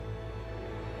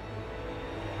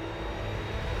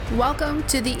Welcome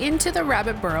to the Into the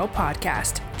Rabbit Burrow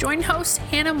podcast. Join hosts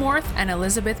Hannah Morth and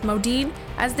Elizabeth Modine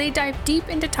as they dive deep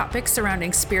into topics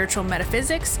surrounding spiritual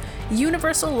metaphysics,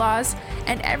 universal laws,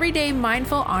 and everyday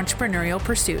mindful entrepreneurial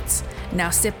pursuits. Now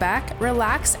sit back,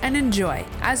 relax, and enjoy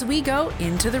as we go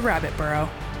into the rabbit burrow.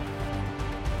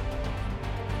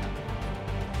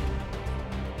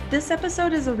 This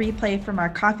episode is a replay from our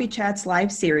Coffee Chats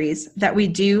live series that we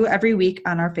do every week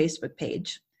on our Facebook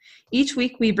page. Each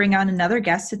week, we bring on another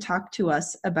guest to talk to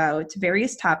us about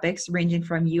various topics ranging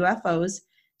from UFOs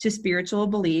to spiritual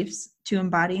beliefs, to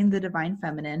embodying the divine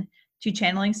feminine, to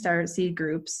channeling starseed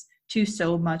groups, to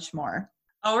so much more.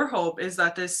 Our hope is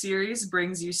that this series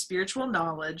brings you spiritual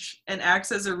knowledge and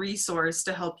acts as a resource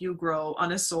to help you grow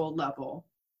on a soul level.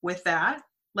 With that,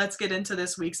 let's get into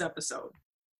this week's episode.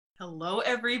 Hello,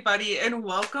 everybody, and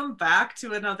welcome back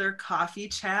to another Coffee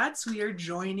Chats. We are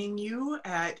joining you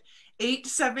at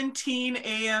 8:17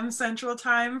 a.m. Central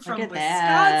Time from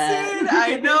Wisconsin.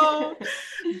 I know.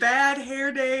 Bad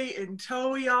hair day in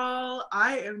tow, y'all.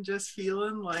 I am just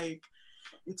feeling like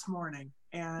it's morning.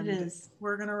 And it is.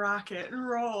 We're going to rock it and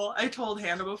roll. I told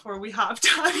Hannah before we hopped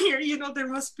on here, there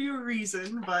must be a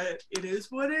reason, but it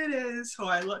is what it is. So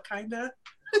I look kind of...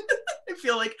 I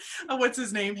feel like, what's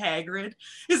his name? Hagrid.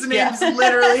 His name's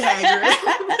literally Hagrid.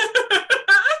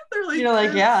 They're like, you're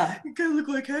like, yeah. You kind of look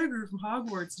like Hagrid from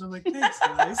Hogwarts. And I'm like, thanks,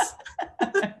 guys.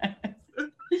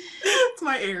 It's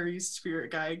my Aries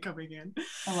spirit guide coming in.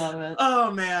 I love it.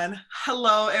 Oh, man.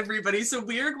 Hello, everybody. So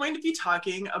we are going to be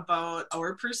talking about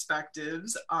our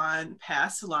perspectives on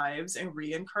past lives and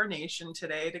reincarnation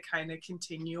today to kind of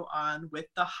continue on with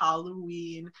the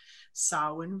Halloween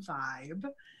Samhain vibe.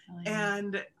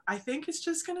 And I think it's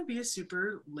just going to be a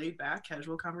super laid back,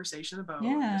 casual conversation about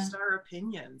just our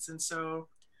opinions. And so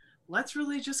let's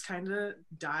really just kind of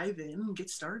dive in and get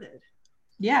started.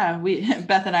 Yeah,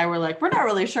 Beth and I were like, we're not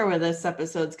really sure where this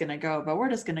episode's going to go, but we're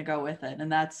just going to go with it.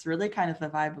 And that's really kind of the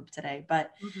vibe of today.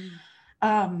 But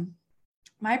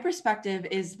my perspective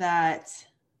is that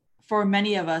for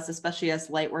many of us, especially as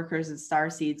light workers and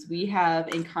starseeds, we have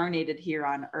incarnated here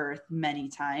on Earth many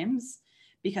times,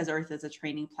 because Earth is a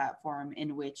training platform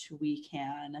in which we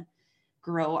can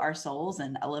grow our souls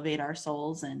and elevate our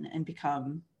souls and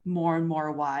become more and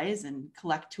more wise and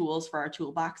collect tools for our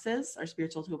toolboxes, our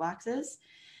spiritual toolboxes.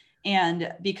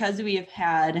 And because we have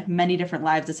had many different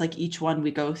lives, it's like each one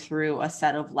we go through a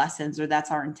set of lessons, or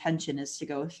that's our intention, is to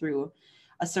go through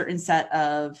a certain set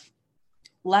of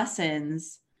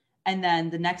lessons. And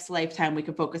then the next lifetime we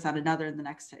could focus on another, and the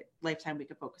next lifetime we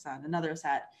could focus on another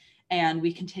set. And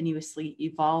we continuously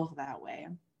evolve that way.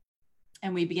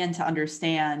 And we begin to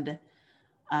understand,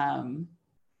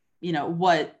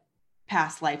 what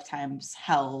past lifetimes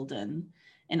held and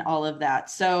all of that.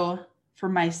 So for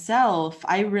myself,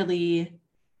 I really,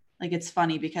 it's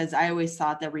funny because I always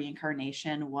thought that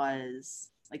reincarnation was,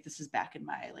 this is back in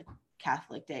my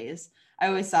Catholic days. I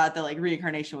always thought that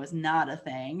reincarnation was not a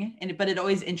thing. But it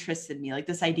always interested me,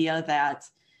 this idea that,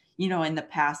 in the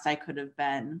past I could have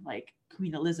been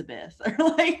Queen Elizabeth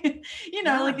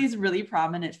or these really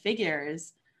prominent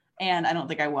figures. And I don't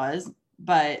think I was,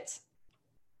 but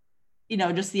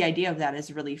just the idea of that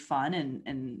is really fun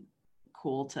and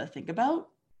cool to think about.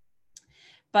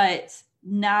 But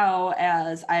now,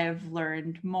 as I've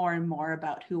learned more and more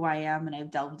about who I am, and I've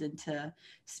delved into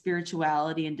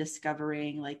spirituality and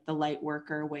discovering the light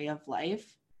worker way of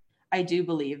life, I do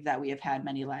believe that we have had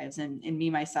many lives, and me,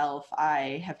 myself,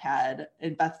 I have had,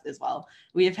 and Beth as well,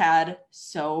 we have had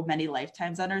so many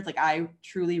lifetimes on Earth. I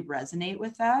truly resonate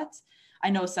with that. I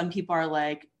know some people are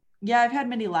like, yeah, I've had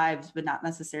many lives, but not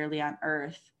necessarily on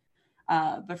Earth.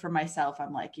 But for myself,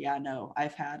 I'm like, yeah, no,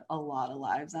 I've had a lot of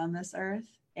lives on this Earth.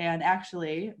 And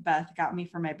actually, Beth got me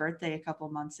for my birthday a couple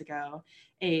months ago,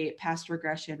 a past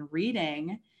regression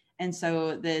reading. And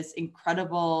so this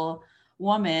incredible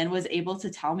woman was able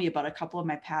to tell me about a couple of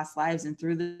my past lives. And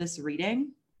through this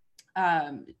reading,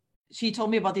 she told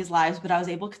me about these lives, but I was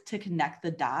able to connect the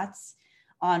dots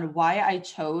on why I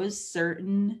chose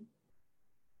certain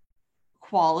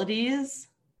qualities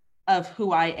of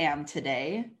who I am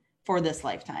today for this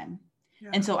lifetime.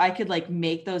 Yeah. And so I could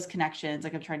make those connections.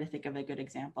 I'm trying to think of a good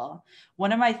example.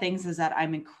 One of my things is that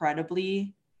I'm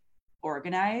incredibly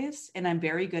organized and I'm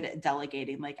very good at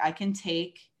delegating. I can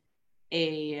take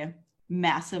a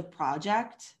massive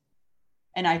project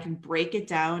and I can break it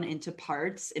down into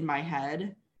parts in my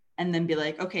head and then be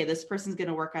like, okay, this person's going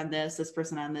to work on this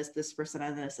person on this person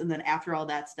on this. And then after all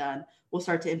that's done, we'll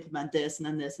start to implement this and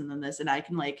then this and then this. And I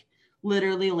can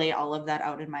literally lay all of that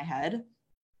out in my head.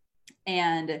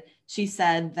 And she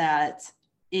said that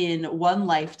in one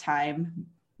lifetime,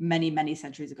 many, many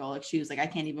centuries ago. Like she was like, I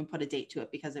can't even put a date to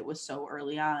it because it was so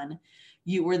early on.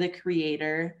 You were the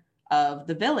creator of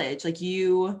the village. Like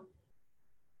you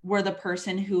were the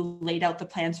person who laid out the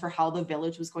plans for how the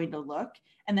village was going to look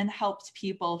and then helped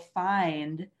people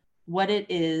find what it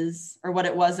is or what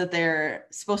it was that they're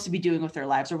supposed to be doing with their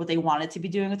lives or what they wanted to be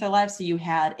doing with their lives. So you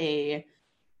had a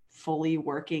fully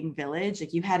working village.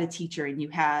 Like you had a teacher and you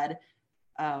had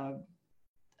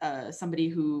somebody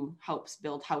who helps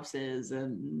build houses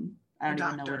and I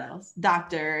don't even know what else.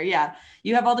 Doctor. Yeah.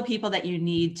 You have all the people that you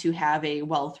need to have a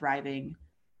well-thriving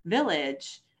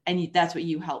village. And that's what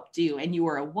you helped do. And you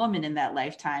were a woman in that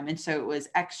lifetime. And so it was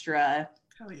extra.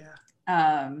 Hell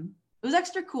yeah. It was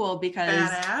extra cool because.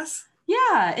 Badass.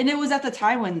 Yeah. And it was at the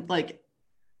time when like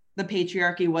the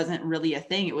patriarchy wasn't really a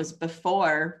thing. It was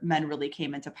before men really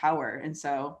came into power. And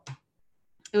so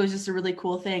it was just a really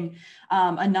cool thing.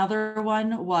 Another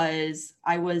one was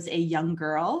I was a young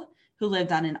girl who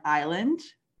lived on an island,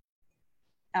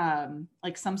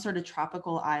 like some sort of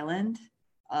tropical island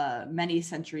many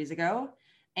centuries ago.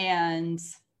 And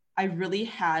I really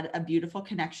had a beautiful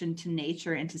connection to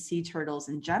nature and to sea turtles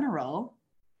in general.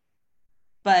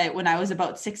 But when I was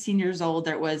about 16 years old,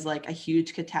 there was like a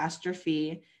huge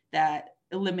catastrophe that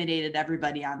eliminated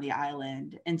everybody on the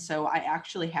island. And so I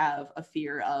actually have a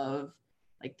fear of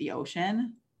like the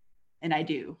ocean. And I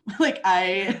do.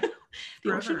 The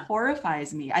ocean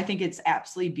horrifies me. I think it's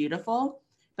absolutely beautiful,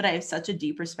 but I have such a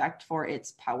deep respect for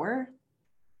its power.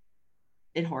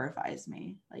 It horrifies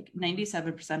me. Like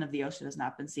 97% of the ocean has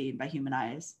not been seen by human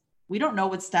eyes. We don't know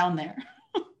what's down there.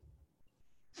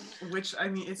 Which, I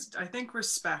mean, I think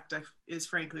respect is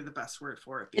frankly the best word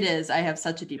for it. It is. I have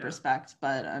such a deep respect,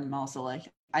 but I'm also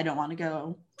like, I don't want to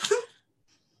go.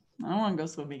 I don't want to go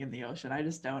swimming in the ocean. I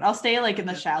just don't. I'll stay like in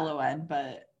the shallow end,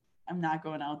 but I'm not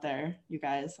going out there, you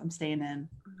guys. I'm staying in.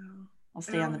 No. I'll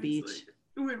stay on the beach.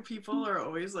 Like, when people are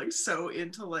always like so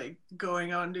into like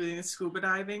going out and doing the scuba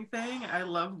diving thing, I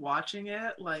love watching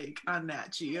it like on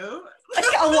Nat Geo. Like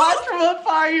I'll watch from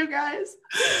afar, you guys.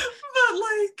 But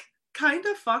like, kind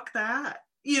of fuck that,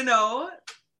 you know?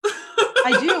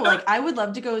 I do. Like I would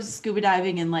love to go scuba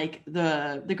diving in like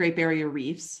the Great Barrier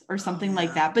Reefs or something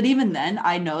like that. But even then,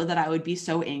 I know that I would be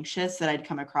so anxious that I'd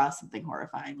come across something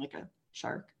horrifying, like a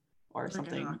shark or like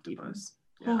something. An octopus.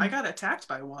 Yeah, I got attacked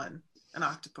by an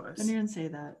octopus. Didn't even say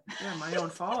that. Yeah, my own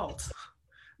fault.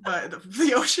 But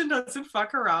the ocean doesn't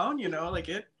fuck around, you know, like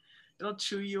it'll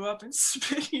chew you up and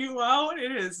spit you out.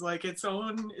 It is like its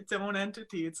own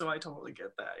entity. So I totally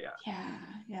get that.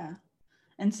 Yeah.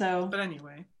 And so, but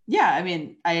anyway, yeah, I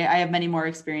mean, I have many more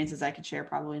experiences I could share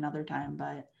probably another time,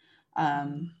 but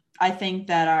I think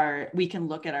that we can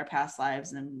look at our past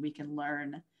lives and we can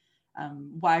learn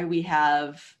why we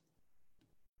have,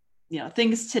 you know,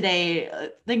 things today,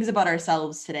 things about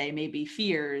ourselves today, maybe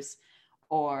fears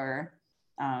or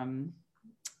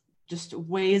just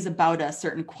ways about us,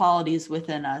 certain qualities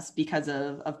within us because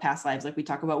of past lives. Like we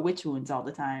talk about witch wounds all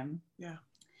the time. Yeah.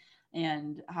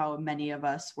 And how many of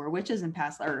us were witches in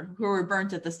past, or who were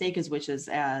burnt at the stake as witches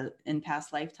in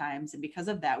past lifetimes. And because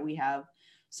of that, we have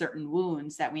certain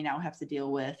wounds that we now have to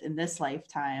deal with in this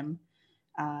lifetime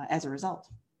as a result.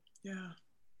 Yeah.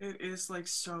 It is like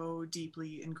so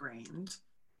deeply ingrained.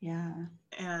 Yeah.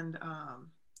 And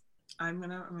I'm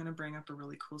gonna bring up a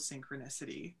really cool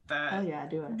synchronicity that. Oh yeah,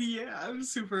 do it. Yeah, I'm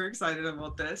super excited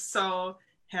about this. So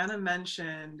Hannah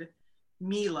mentioned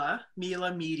Mila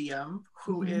Medium,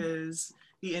 who is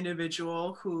the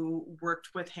individual who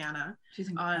worked with Hannah. She's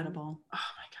incredible. Oh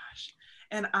my gosh.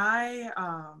 And I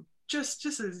just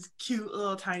a cute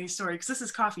little tiny story, because this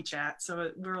is coffee chat,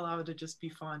 so we're allowed to just be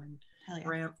fun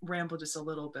and ramble just a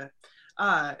little bit.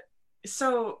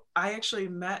 So I actually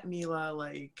met Mila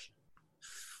like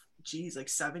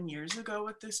 7 years ago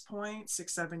at this point,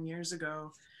 6-7 years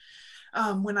ago.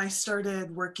 When I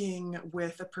started working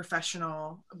with a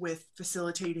professional with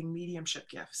facilitating mediumship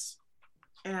gifts.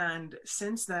 And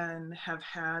since then have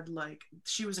had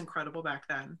she was incredible back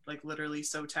then, like literally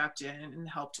so tapped in and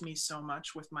helped me so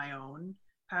much with my own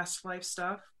past life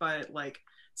stuff. But like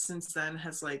since then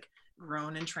has like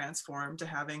grown and transformed to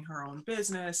having her own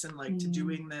business and like to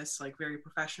doing this like very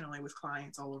professionally with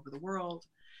clients all over the world.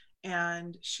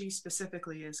 And she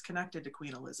specifically is connected to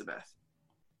Queen Elizabeth.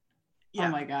 Yeah.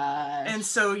 Oh my gosh. And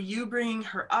so you bring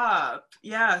her up.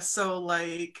 Yeah. So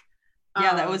like.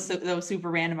 Yeah, that was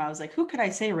super random. I was like, who could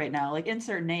I say right now? Like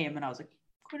insert name. And I was like,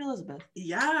 Queen Elizabeth.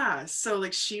 Yeah. So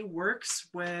like she works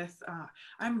with,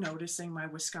 I'm noticing my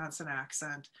Wisconsin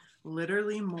accent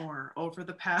literally more over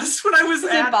the past when I was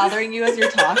Is it bothering you as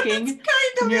you're talking? Kind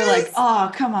of and you're like, oh,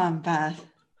 come on, Beth.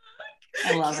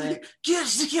 I love it. Get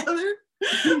us together.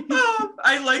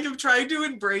 I like am trying to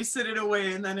embrace it in a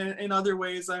way, and then in other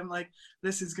ways I'm like,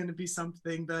 this is going to be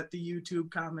something that the YouTube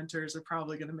commenters are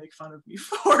probably going to make fun of me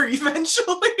for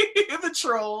eventually. The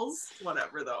trolls,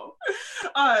 whatever though.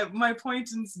 My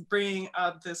point in bringing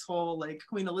up this whole like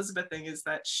Queen Elizabeth thing is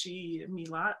that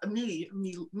Mila,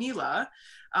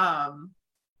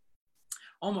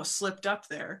 almost slipped up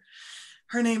there.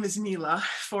 Her name is Mila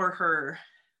for her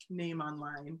name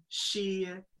online. She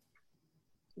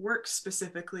works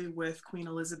specifically with Queen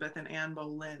Elizabeth and Anne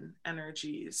Boleyn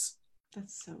energies.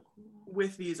 That's so cool.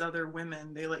 With these other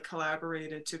women, they like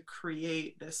collaborated to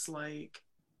create this like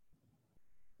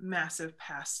massive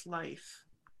past life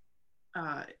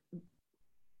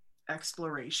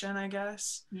exploration, I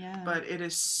guess. Yeah. But it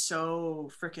is so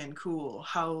freaking cool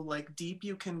how like deep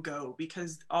you can go,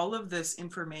 because all of this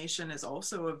information is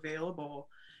also available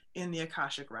in the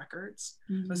Akashic records.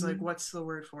 I was like, what's the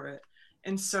word for it?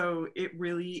 And so it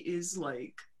really is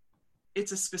like,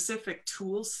 it's a specific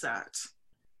tool set,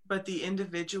 but the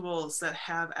individuals that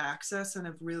have access and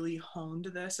have really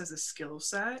honed this as a skill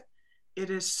set, it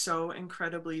is so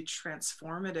incredibly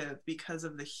transformative because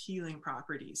of the healing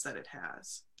properties that it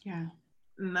has. Yeah.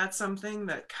 And that's something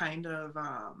that kind of,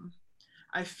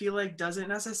 I feel like doesn't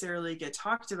necessarily get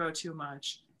talked about too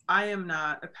much. I am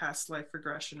not a past life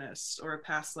regressionist or a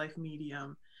past life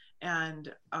medium.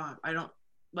 And I don't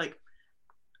like,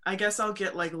 I guess I'll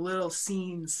get like little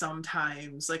scenes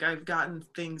sometimes. Like I've gotten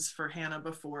things for Hannah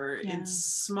before in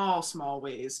small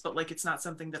ways, but like it's not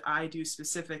something that I do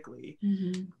specifically.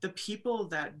 The people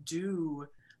that do,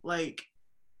 like,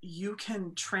 you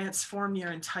can transform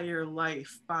your entire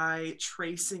life by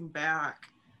tracing back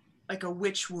like a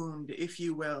witch wound, if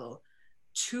you will,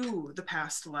 to the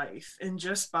past life, and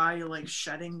just by like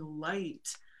shedding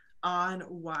light on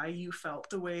why you felt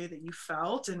the way that you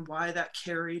felt and why that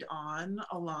carried on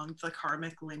along the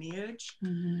karmic lineage,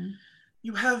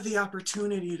 you have the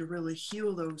opportunity to really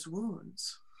heal those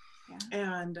wounds.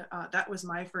 And that was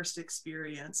my first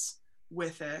experience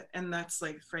with it. And that's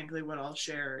like frankly what I'll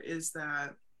share, is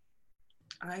that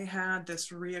I had this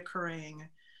reoccurring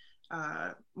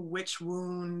witch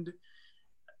wound,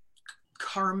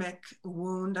 karmic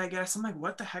wound, I guess. I'm like,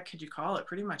 what the heck could you call it?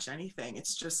 Pretty much anything.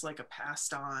 It's just like a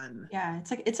passed on. Yeah,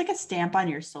 it's like a stamp on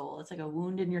your soul. It's like a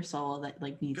wound in your soul that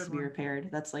like needs to be repaired.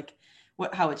 That's like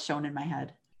how it's shown in my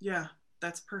head. Yeah,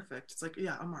 that's perfect. It's like,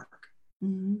 yeah, a mark.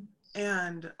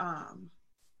 And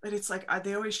but it's like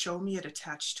they always show me it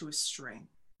attached to a string.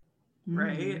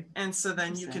 Right. And so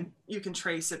then you can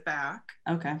trace it back.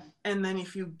 Okay. And then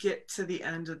if you get to the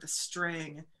end of the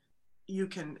string, you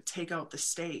can take out the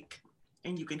stake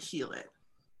and you can heal it.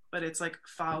 But it's like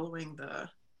following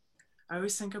I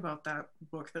always think about that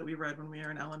book that we read when we were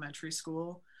in elementary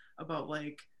school about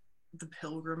like the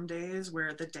Pilgrim days,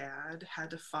 where the dad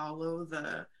had to follow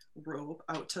the rope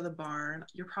out to the barn.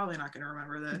 You're probably not going to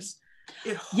remember this.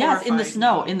 Yes, in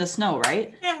the snow,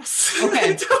 right? Yes.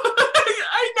 Okay.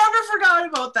 I never forgot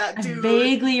about that, dude. I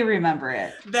vaguely remember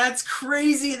it. That's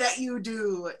crazy that you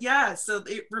do. Yeah, so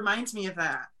it reminds me of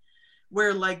that,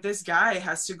 where like this guy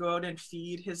has to go out and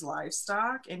feed his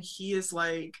livestock, and he is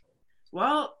like,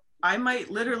 well, I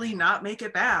might literally not make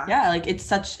it back. Yeah, like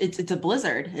it's a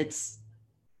blizzard. It's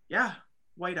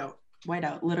whiteout.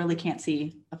 Literally can't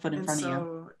see a foot in front of you.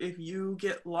 So if you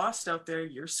get lost out there,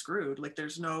 you're screwed. Like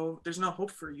there's no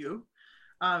hope for you.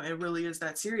 It really is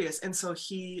that serious. And so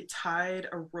he tied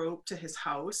a rope to his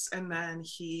house, and then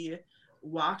he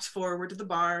walked forward to the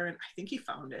barn. I think he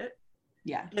found it.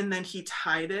 Yeah. And then he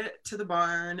tied it to the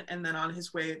barn, and then on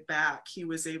his way back, he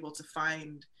was able to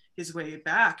find his way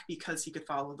back because he could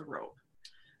follow the rope.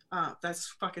 That's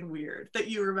fucking weird that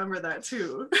you remember that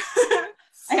too.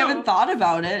 I haven't thought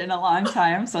about it in a long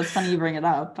time, so it's funny you bring it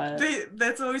up. But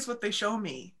that's always what they show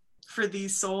me for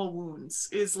these soul wounds,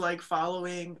 is like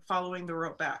following the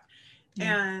rope back.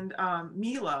 And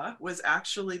Mila was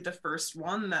actually the first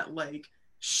one that like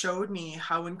showed me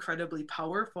how incredibly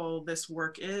powerful this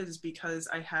work is, because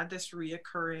I had this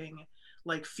reoccurring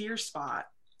like fear spot,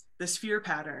 this fear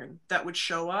pattern that would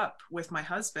show up with my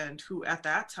husband, who at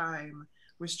that time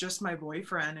was just my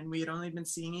boyfriend, and we had only been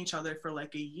seeing each other for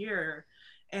like a year.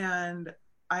 And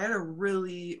I had a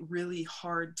really, really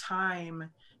hard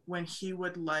time when he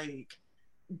would like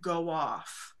go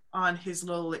off on his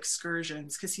little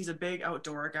excursions, because he's a big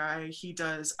outdoor guy. He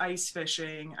does ice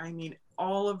fishing. I mean,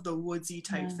 all of the woodsy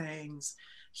type things.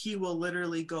 He will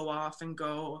literally go off and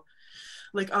go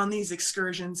like on these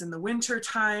excursions in the winter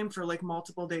time for like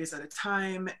multiple days at a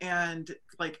time. And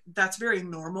like, that's very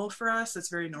normal for us. That's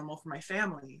very normal for my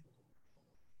family.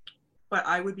 But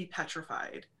I would be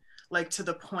petrified, like to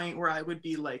the point where I would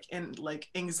be like in like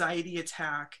anxiety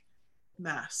attack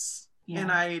mess. Yeah.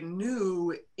 And I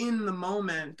knew in the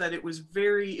moment that it was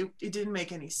it didn't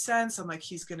make any sense. I'm like,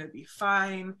 he's going to be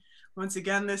fine. Once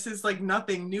again, this is like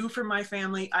nothing new for my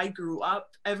family. I grew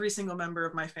up, every single member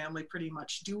of my family pretty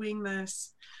much doing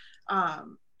this.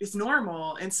 It's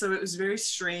normal. And so it was very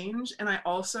strange. And I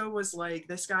also was like,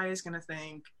 this guy is going to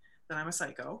think that I'm a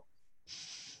psycho.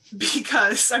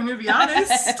 Because I'm going to be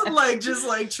honest, like, just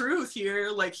like truth here,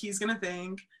 like, he's going to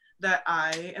think that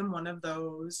I am one of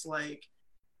those like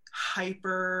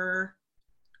hyper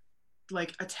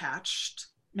like attached,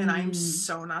 and I'm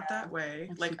so not that way.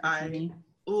 That's like and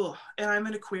I'm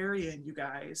an Aquarian, you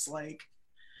guys, like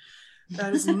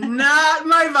that is not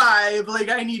my vibe. Like,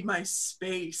 I need my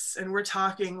space, and we're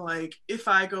talking like if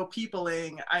I go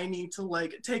peopling, I need to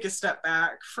like take a step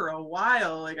back for a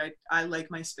while. Like I like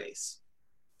my space.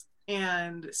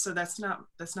 And so that's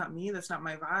not me, that's not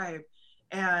my vibe.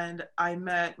 And I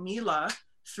met Mila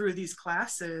through these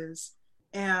classes,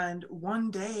 and one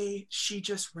day she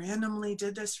just randomly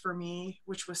did this for me,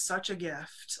 which was such a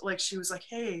gift. Like, she was like,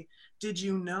 hey, did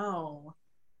you know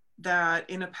that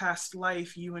in a past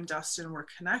life you and Dustin were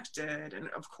connected? And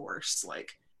of course,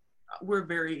 like, we're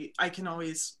very,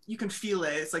 you can feel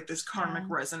it, it's like this karmic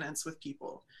resonance with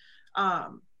people.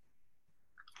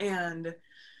 And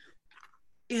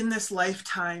in this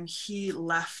lifetime, he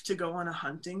left to go on a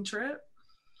hunting trip.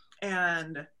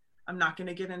 And I'm not going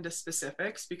to get into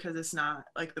specifics because it's not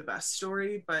like the best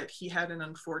story, but he had an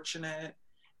unfortunate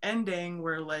ending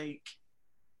where like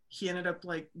he ended up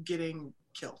like getting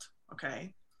killed.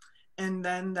 Okay. And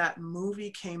then that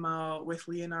movie came out with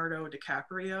Leonardo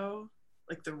DiCaprio,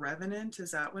 like The Revenant.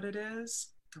 Is that what it is?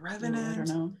 The Revenant.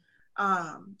 I don't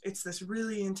know. It's this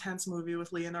really intense movie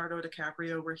with Leonardo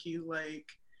DiCaprio where he like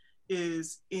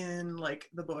is in like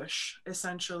the bush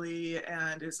essentially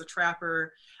and is a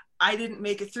trapper. I didn't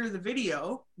make it through the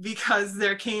video because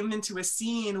there came into a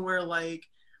scene where like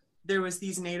there was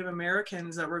these Native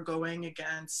Americans that were going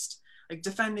against like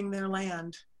defending their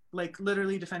land, like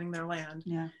literally defending their land.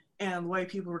 Yeah. And white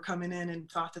people were coming in and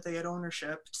thought that they had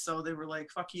ownership. So they were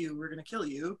like, fuck you, we're going to kill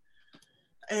you.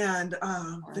 And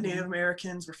the Native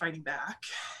Americans were fighting back.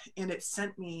 And it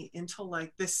sent me into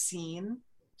like this scene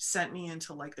sent me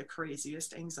into like the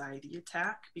craziest anxiety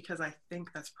attack, because I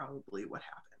think that's probably what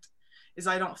happened. Is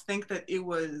I don't think that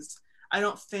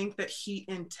he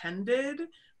intended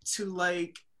to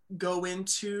like go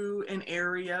into an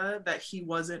area that he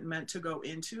wasn't meant to go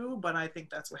into, but I think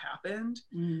that's what happened,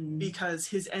 because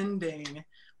his ending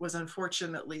was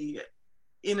unfortunately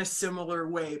in a similar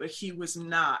way, but he was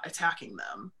not attacking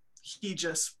them. He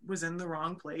just was in the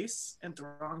wrong place at the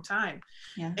wrong time.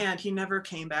 Yeah. And he never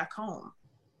came back home.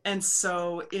 And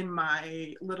so in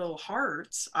my little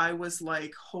heart, I was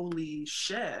like, holy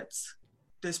shit,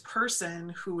 this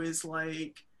person who is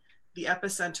like the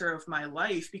epicenter of my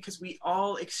life, because we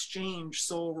all exchange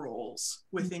soul roles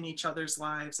within each other's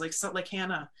lives. Like, so like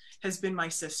Hannah has been my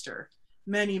sister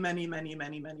many, many, many,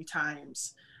 many, many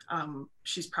times.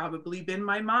 She's probably been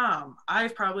my mom.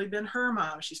 I've probably been her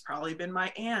mom. She's probably been my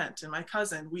aunt and my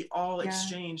cousin. We all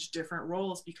exchange different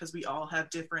roles because we all have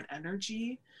different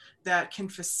energy that can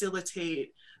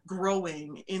facilitate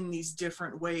growing in these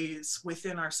different ways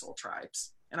within our soul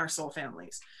tribes and our soul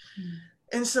families.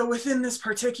 And so within this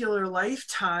particular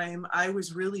lifetime, I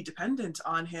was really dependent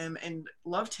on him and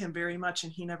loved him very much,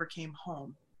 and he never came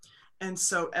home. And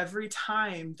so every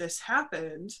time this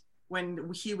happened,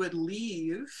 when he would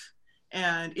leave,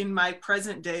 and in my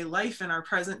present day life and our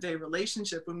present day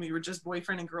relationship, when we were just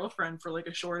boyfriend and girlfriend for like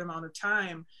a short amount of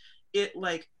time, it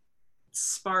like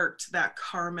sparked that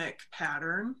karmic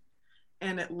pattern,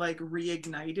 and it like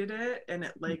reignited it, and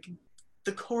it like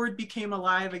the cord became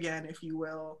alive again, if you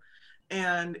will,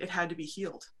 and it had to be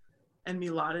healed. And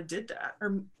Milada did that,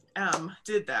 or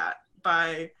did that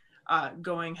by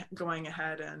going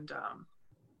ahead and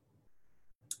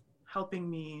helping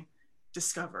me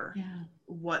discover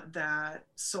what that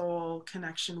soul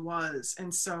connection was.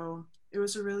 And so it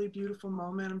was a really beautiful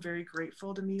moment. I'm very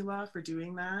grateful to Mila for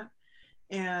doing that.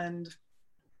 And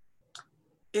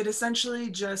it essentially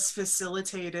just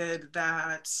facilitated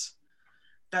that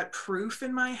proof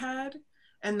in my head.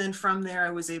 And then from there,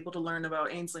 I was able to learn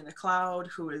about Ainsley MacLeod,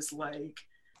 who is like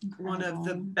one of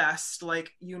the best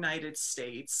like United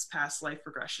States past life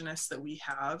regressionists that we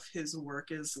have. His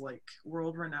work is like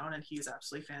world renowned, and he is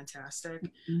absolutely fantastic.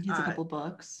 He has a couple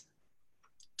books.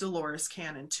 Dolores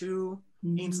Cannon too.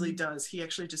 Ainsley does. He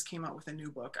actually just came out with a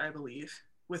new book, I believe,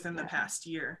 within the past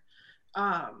year.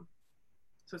 So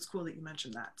it's cool that you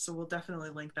mentioned that. So we'll definitely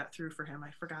link that through for him.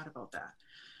 I forgot about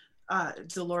that.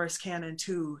 Dolores Cannon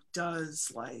too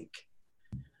does like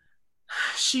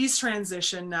she's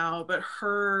transitioned now, but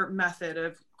her method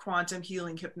of quantum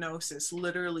healing hypnosis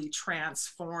literally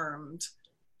transformed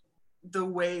the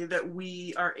way that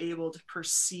we are able to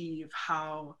perceive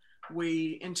how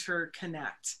we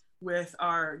interconnect with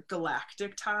our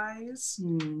galactic ties,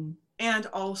 and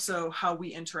also how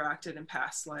we interacted in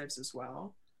past lives as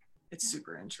well. It's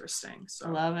super interesting. So I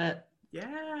love it.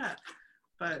 Yeah,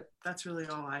 but that's really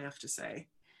all I have to say.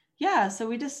 Yeah, so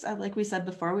we just, like we said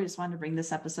before, we just wanted to bring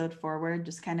this episode forward,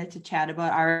 just kind of to chat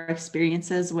about our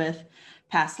experiences with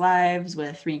past lives,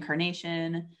 with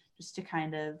reincarnation, just to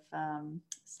kind of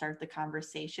start the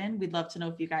conversation. We'd love to know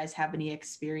if you guys have any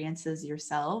experiences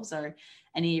yourselves or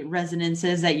any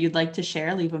resonances that you'd like to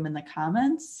share. Leave them in the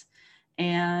comments.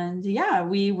 And yeah,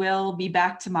 we will be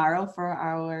back tomorrow for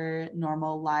our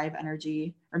normal live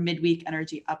energy or midweek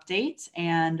energy update.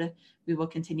 And we will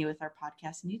continue with our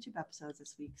podcast and YouTube episodes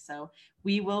this week. So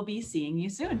we will be seeing you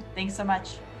soon. Thanks so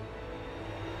much.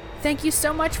 Thank you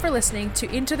so much for listening to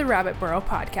Into the Rabbit Burrow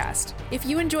podcast. If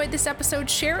you enjoyed this episode,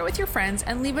 share it with your friends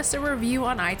and leave us a review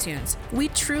on iTunes. We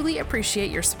truly appreciate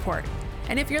your support.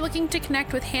 And if you're looking to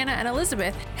connect with Hannah and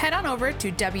Elizabeth, head on over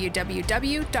to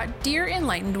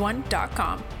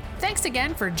www.dearenlightenedone.com. Thanks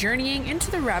again for journeying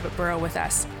into the rabbit burrow with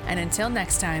us. And until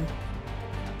next time.